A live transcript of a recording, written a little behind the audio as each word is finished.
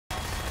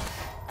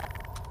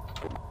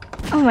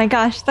Oh my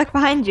gosh, look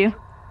behind you.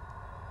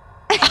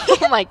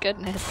 Oh my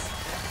goodness.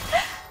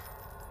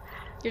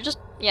 You're just,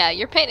 yeah,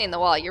 you're painting the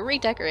wall. You're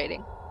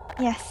redecorating.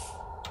 Yes.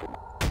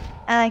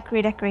 I like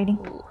redecorating.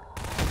 Ooh.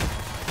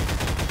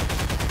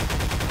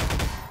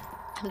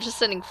 I'm just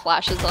sending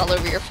flashes all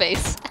over your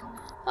face.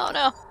 Oh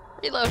no.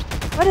 Reload.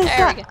 What is there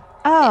that? We go.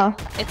 Oh.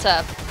 It's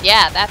a,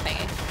 yeah, that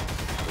thingy.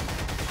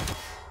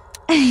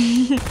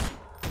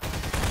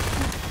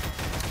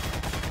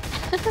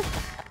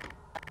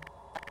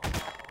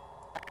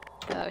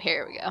 Oh,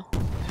 here we go.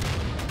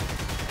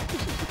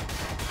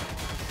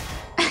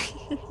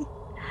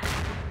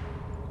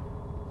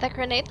 That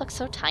grenade looks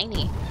so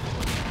tiny.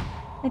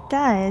 It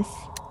does.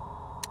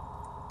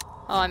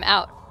 Oh, I'm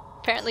out.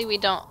 Apparently we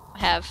don't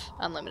have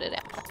unlimited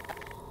ammo.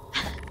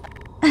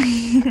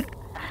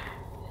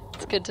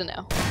 It's good to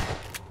know.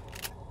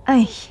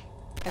 Ay.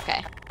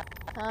 Okay.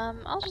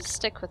 I'll just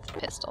stick with the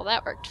pistol.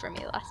 That worked for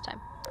me last time.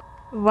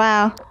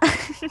 Wow.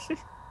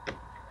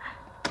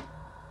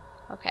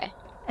 Okay.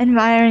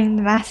 Admiring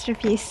the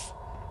masterpiece.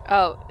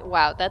 Oh,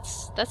 wow,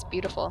 that's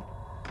beautiful.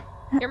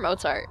 You're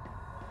Mozart.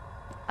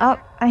 Oh,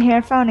 I hear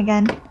a phone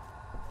again.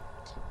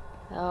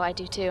 Oh, I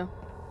do too.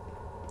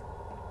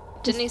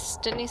 Didn't he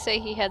say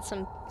he had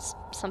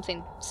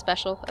something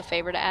special, a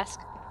favor to ask?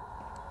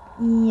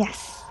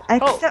 Yes.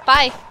 Oh,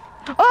 bye.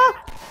 Oh!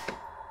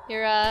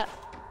 You're I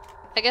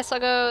guess I'll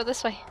go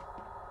this way.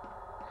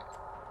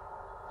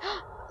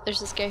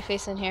 There's a scary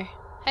face in here.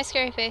 Hi,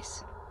 scary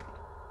face.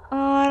 Oh,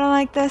 I don't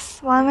like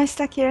this. Why am I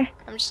stuck here?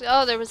 I'm just,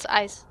 oh, there was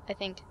eyes, I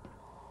think.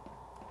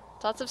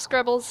 Lots of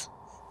scribbles.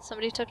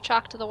 Somebody took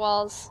chalk to the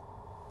walls.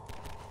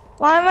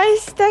 Why am I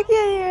stuck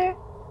in here?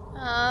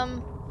 I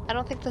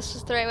don't think this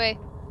was the right way.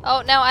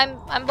 Oh, no,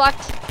 I'm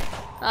blocked.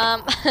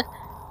 I'm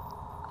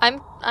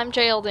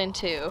jailed in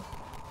too.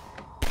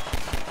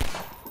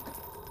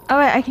 Oh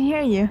wait, I can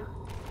hear you.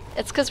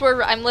 It's because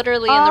I'm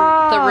literally in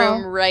the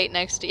room right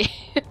next to you.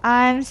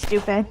 I'm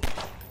stupid.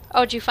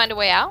 Oh, did you find a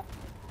way out?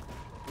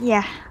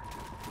 Yeah.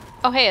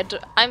 Oh, hey,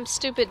 I'm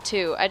stupid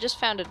too. I just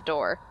found a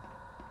door.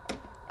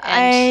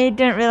 I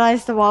didn't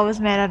realize the wall was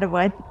made out of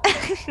wood.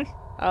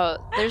 Oh,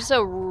 there's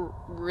a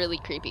really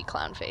creepy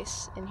clown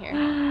face in here.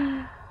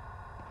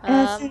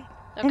 It's an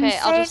okay,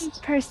 I'll insane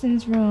just...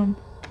 person's room.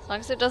 As long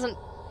as it doesn't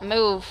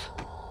move.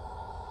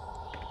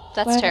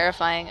 That's What?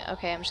 terrifying.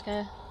 Okay, I'm just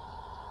gonna...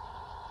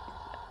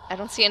 I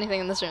don't see anything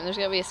in this room. There's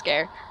gonna be a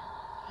scare.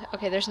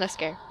 Okay, there's no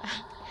scare.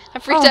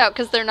 I'm freaked out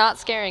because they're not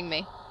scaring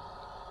me.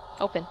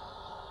 Open.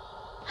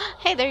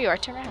 Hey, there you are.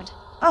 Turn around.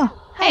 Oh,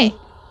 Hey.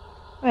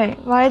 Wait,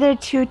 why are there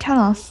two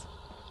tunnels?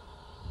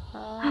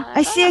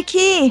 I see a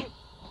key!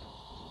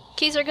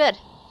 Keys are good.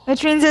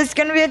 Which means there's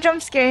gonna be a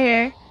jump scare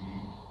here.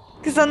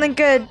 Because something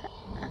good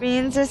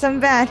means there's something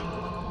bad.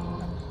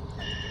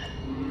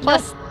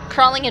 Plus,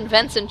 crawling in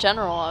vents in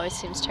general always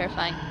seems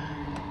terrifying.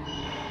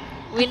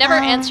 We never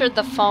answered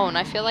the phone.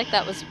 I feel like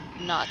that was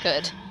not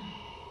good.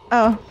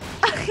 Oh.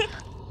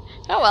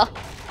 Oh well.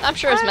 I'm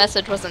sure his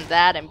message wasn't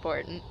that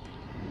important.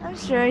 I'm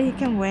sure he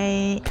can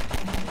wait.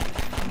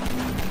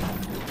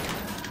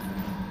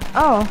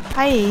 Oh,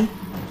 hi.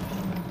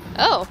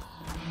 Oh.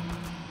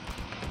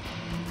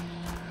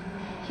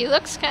 He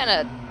looks kind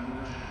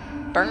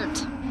of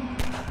burnt.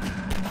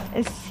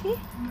 Is he?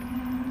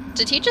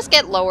 Did he just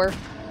get lower?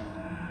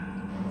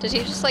 Did he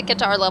just like get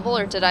to our level,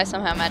 or did I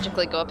somehow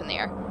magically go up in the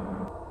air?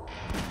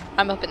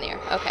 I'm up in the air.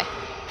 Okay.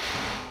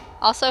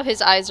 Also,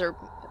 his eyes are...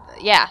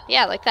 Yeah,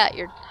 like that.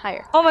 You're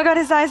higher. Oh my god,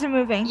 his eyes are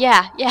moving.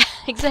 Yeah,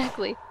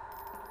 exactly.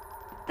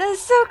 That's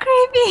so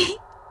creepy.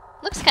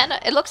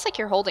 It looks like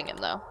you're holding him,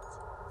 though.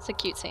 It's a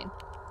cute scene.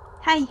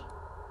 Hi.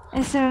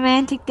 It's a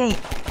romantic date.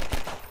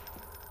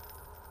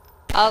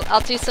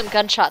 I'll do some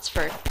gunshots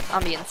for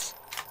ambience.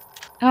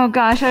 Oh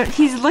gosh,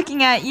 he's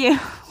looking at you.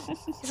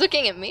 He's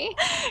looking at me?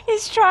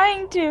 He's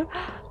trying to.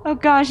 Oh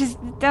gosh,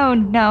 oh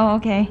no,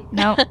 okay.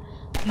 Nope.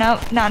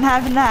 Nope, not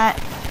having that.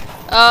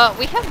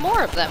 We have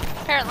more of them.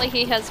 Apparently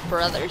he has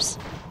brothers.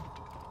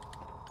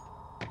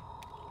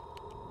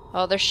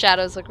 Oh, their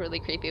shadows look really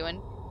creepy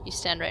when you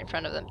stand right in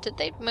front of them. Did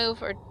they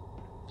move or...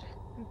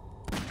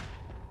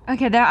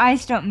 Okay, their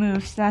eyes don't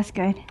move, so that's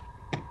good.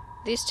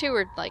 These two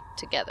are, like,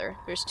 together.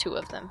 There's two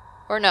of them.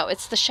 Or no,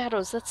 it's the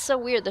shadows. That's so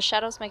weird. The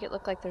shadows make it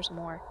look like there's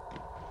more.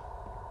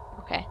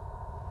 Okay.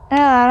 Oh,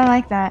 I don't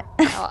like that.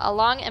 A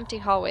long, empty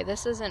hallway.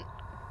 This isn't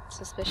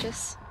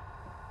suspicious.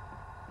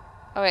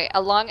 Oh, wait.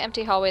 A long,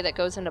 empty hallway that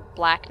goes into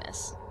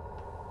blackness.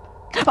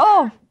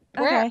 Oh!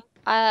 Okay.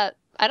 I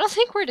don't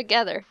think we're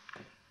together.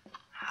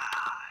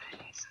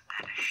 Isn't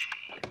that a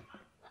shame?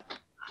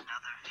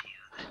 Another few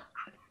that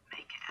couldn't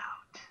make it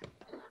out.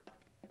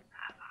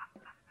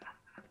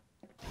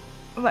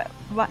 What?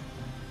 What?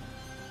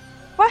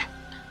 What?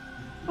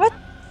 What?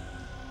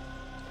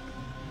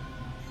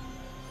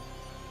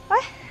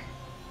 What?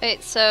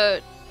 Wait, so...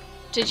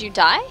 Did you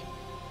die?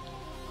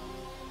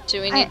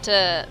 Do we need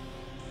to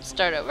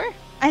start over?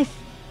 I...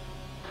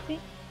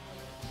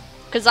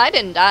 Because I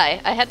didn't die.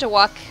 I had to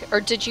walk...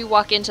 Or did you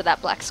walk into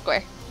that black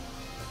square?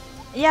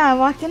 Yeah, I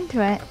walked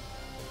into it.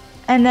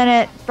 And then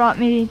it brought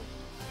me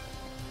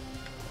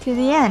to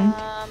the end.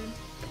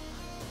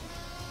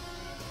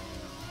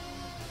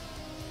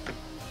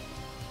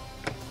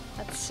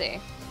 see.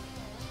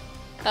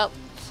 Well,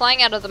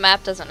 flying out of the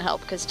map doesn't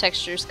help because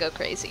textures go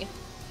crazy.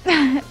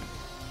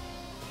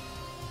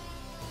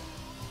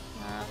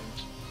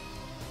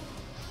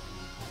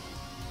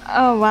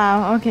 Oh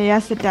wow, okay,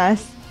 yes it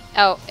does.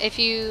 Oh, if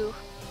you...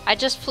 I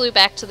just flew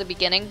back to the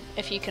beginning,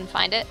 if you can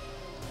find it.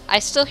 I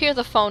still hear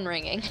the phone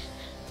ringing,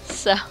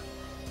 so...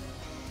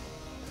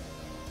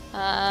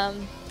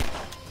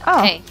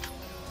 Oh. Hey.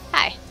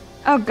 Hi.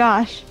 Oh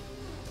gosh.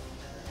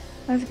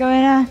 What's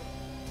going on?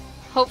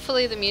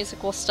 Hopefully the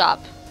music will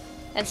stop.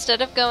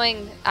 Instead of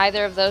going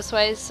either of those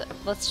ways,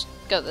 let's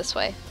go this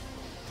way.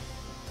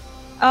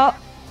 Oh.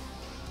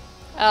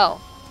 Oh.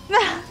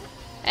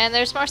 And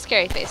there's more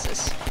scary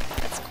faces.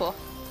 That's cool.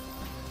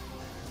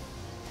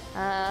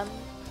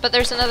 But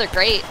there's another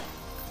grate.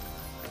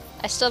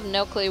 I still have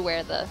no clue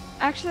where the...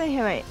 Actually,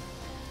 here, wait.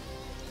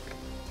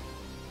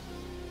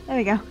 There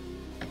we go.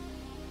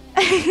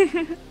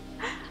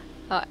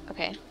 Oh,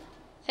 okay.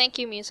 Thank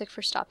you, music,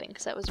 for stopping,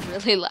 because that was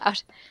really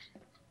loud.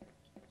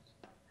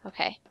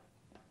 Okay.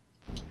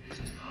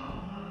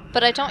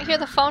 But I don't hear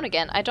the phone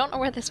again. I don't know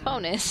where this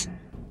phone is.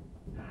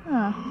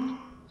 Oh.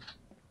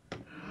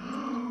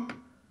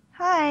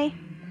 Hi.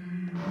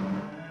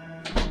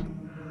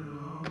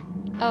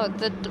 Oh,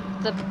 the...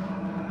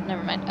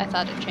 Never mind. I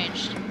thought it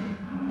changed.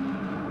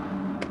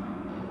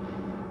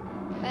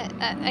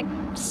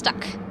 I'm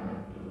stuck.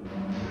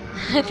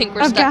 I think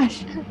we're Oh stuck.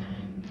 gosh.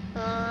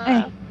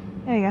 Hey,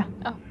 there you go.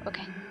 Oh,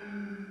 okay.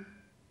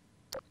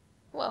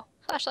 Whoa,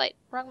 flashlight.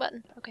 Wrong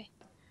button. Okay.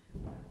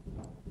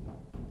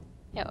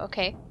 Yeah,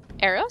 okay.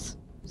 Arrows?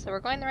 So we're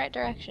going the right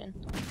direction.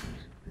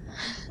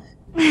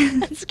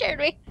 That scared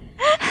me.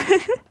 I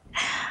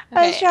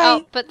was Okay.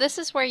 trying. Oh, but this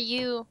is where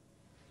you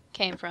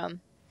came from.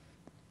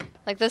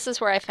 Like, this is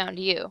where I found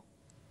you.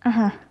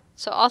 Uh-huh.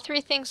 So all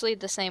three things lead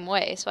the same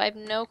way, so I have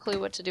no clue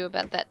what to do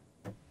about that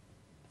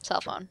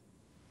cell phone.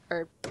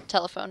 Or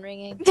telephone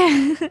ringing.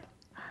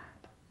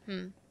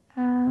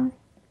 Um.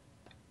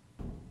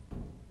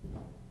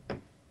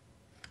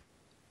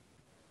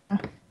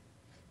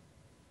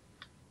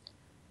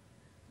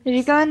 Did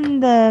you go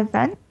in the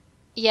vent?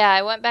 Yeah,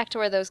 I went back to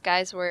where those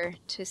guys were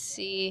to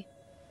see...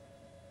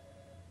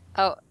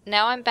 Oh,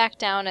 now I'm back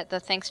down at the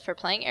thanks for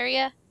playing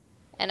area,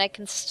 and I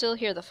can still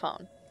hear the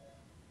phone.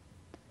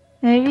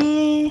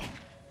 Maybe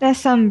there's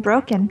some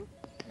broken.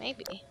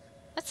 Maybe.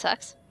 That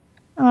sucks.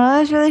 Oh, that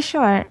was really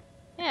short.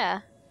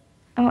 Yeah.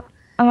 Oh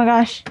my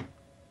gosh.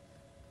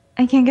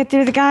 I can't get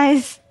through the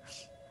guys.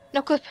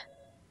 No clip.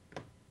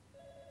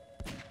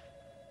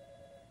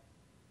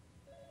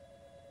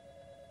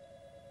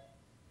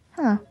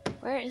 Huh.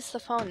 Where is the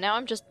phone? Now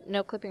I'm just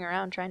no clipping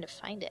around trying to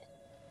find it.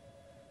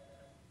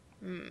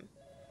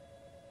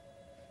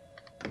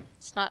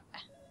 It's not...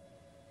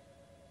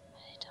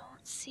 I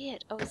don't see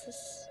it. Oh, is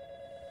this...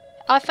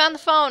 Oh, I found the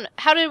phone!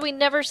 How did we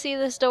never see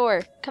this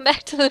door? Come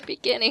back to the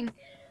beginning.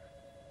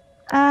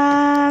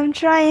 I'm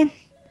trying.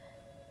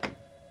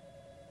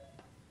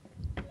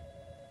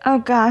 Oh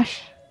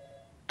gosh.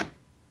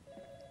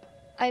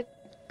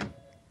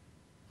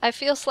 I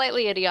feel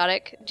slightly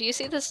idiotic. Do you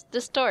see this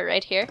door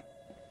right here?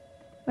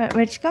 Wait,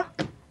 where'd you go?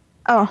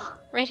 Oh.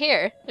 Right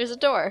here. There's a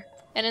door.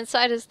 And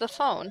inside is the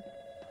phone.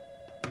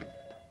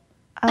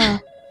 Oh.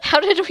 How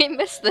did we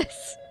miss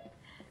this?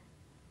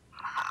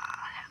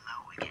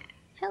 Hello again.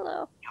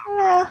 Hello. You're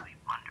Hello. probably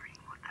wondering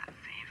what that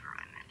favor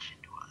I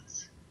mentioned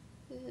was.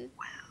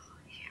 Well,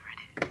 here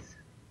it is.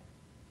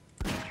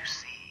 You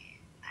see,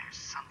 there's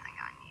something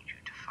I need you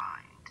to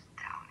find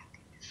down in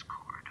these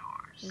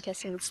corridors. I'm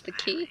guessing it's the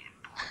key. Very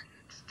important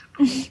to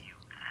both you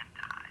and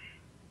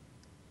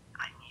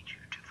I need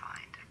you to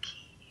find a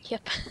key.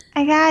 Yep.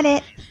 I got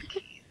it. It's the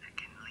key that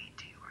can lead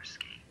to your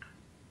escape.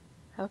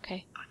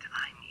 Okay. But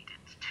I need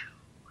it too.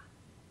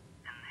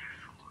 And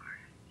therefore,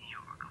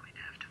 you're going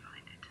to have to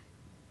find it.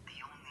 The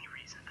only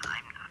reason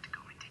I'm not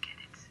going to get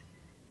it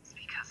is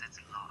because it's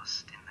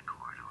lost in the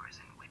corridors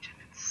in which an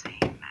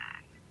insane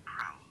man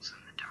prowls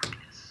in the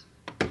darkness.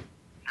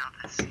 Now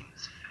that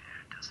seems fair,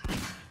 doesn't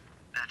it?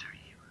 Better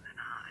you than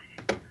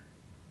I.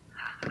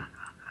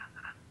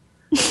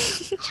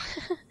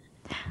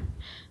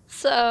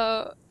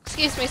 So,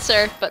 excuse me,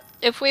 sir, but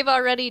if we've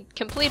already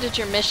completed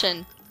your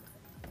mission,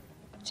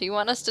 do you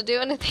want us to do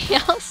anything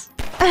else?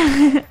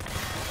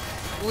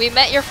 We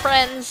met your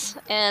friends,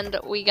 and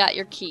we got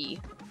your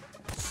key.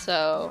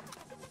 So,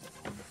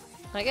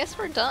 I guess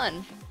we're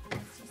done.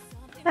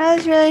 That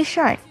was really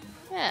short.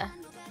 Yeah.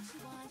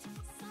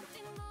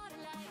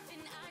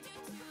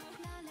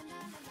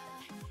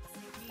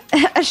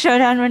 A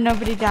showdown where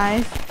nobody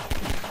dies.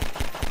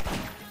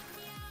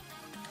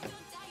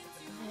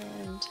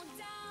 And...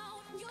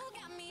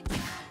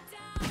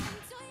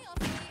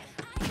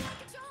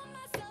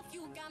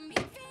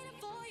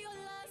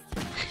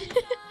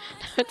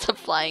 It's a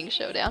flying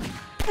showdown.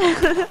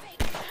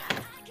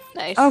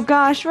 Nice. Oh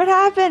gosh, what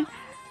happened?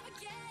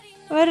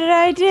 What did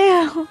I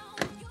do?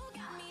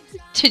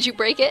 Did you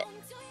break it?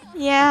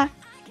 Yeah,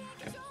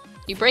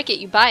 You break it,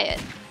 you buy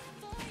it.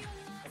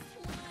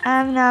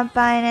 I'm not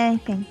buying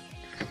anything.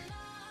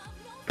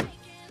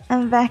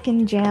 I'm back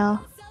in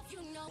jail.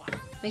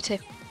 Me too.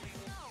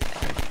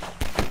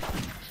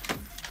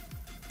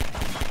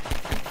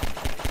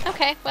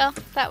 Okay, well,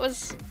 that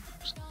was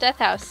Death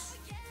House.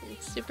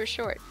 It's super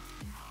short.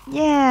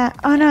 Yeah.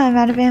 Oh no, I'm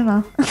out of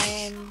ammo.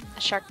 And a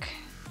shark.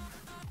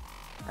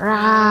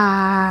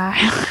 Rah.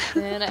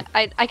 And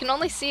I can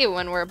only see you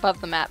when we're above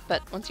the map,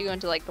 but once you go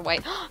into like the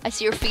white, I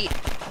see your feet.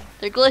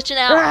 They're glitching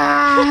out.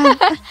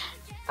 Rah.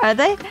 Are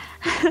they?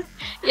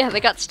 Yeah,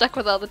 they got stuck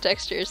with all the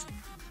textures.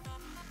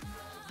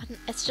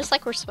 It's just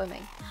like we're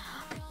swimming.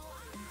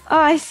 Oh,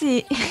 I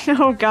see.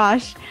 Oh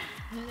gosh.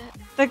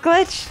 The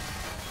glitch.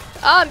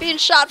 Oh, I'm being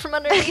shot from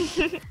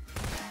underneath.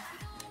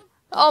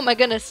 Oh my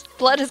goodness,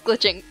 blood is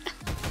glitching.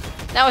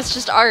 Now it's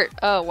just art.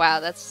 Oh wow,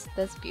 that's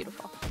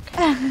beautiful.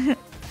 Okay.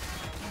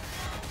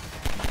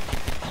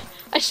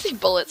 I see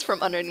bullets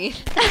from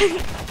underneath.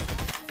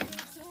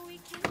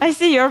 I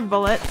see your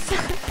bullets.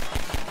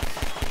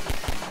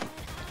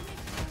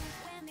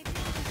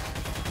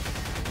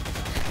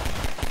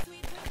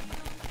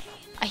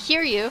 I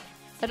hear you.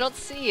 I don't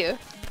see you.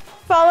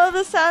 Follow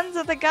the sounds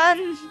of the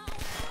gun.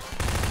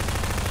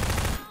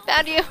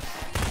 Found you.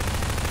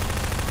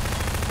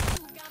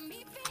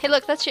 Hey,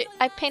 look, that's you.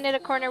 I painted a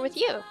corner with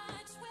you.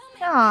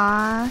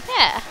 Aww.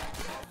 Yeah.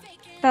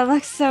 That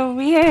looks so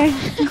weird.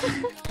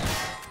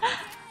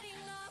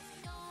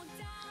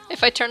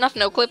 If I turn off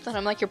no clip, then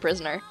I'm like your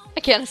prisoner.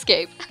 I can't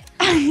escape.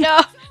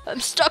 No,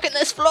 I'm stuck in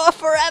this floor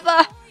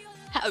forever.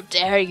 How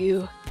dare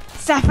you?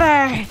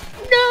 Suffer!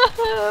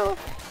 No.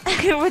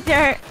 With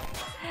your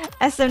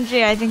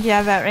SMG, I think you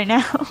have that right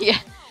now. Yeah.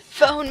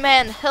 Phone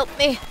man, help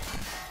me.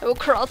 I will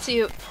crawl to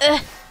you.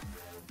 I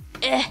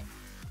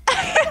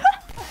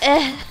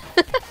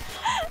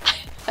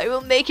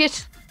will make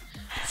it.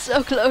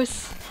 So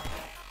close.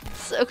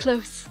 So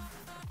close.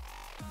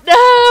 No!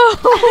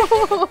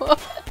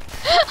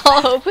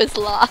 All hope is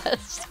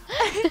lost.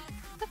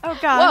 Oh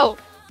god.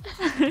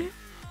 Whoa.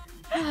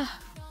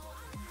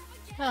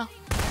 Well.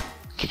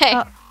 Okay.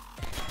 Oh.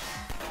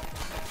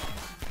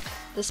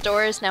 The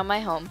store is now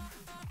my home.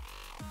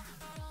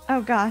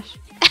 Oh gosh.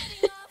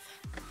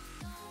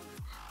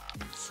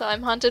 So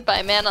I'm haunted by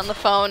a man on the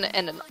phone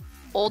and an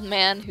old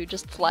man who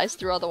just flies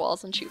through all the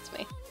walls and shoots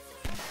me.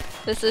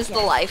 This is the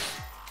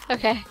life.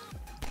 Okay.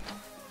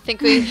 I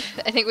think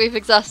we've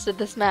exhausted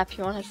this map.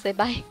 You want to say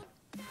bye?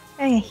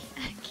 Okay.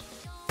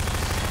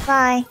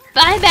 Bye.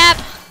 Bye, map.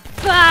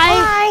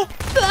 Bye.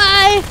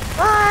 Bye.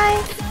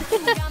 Bye.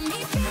 Bye.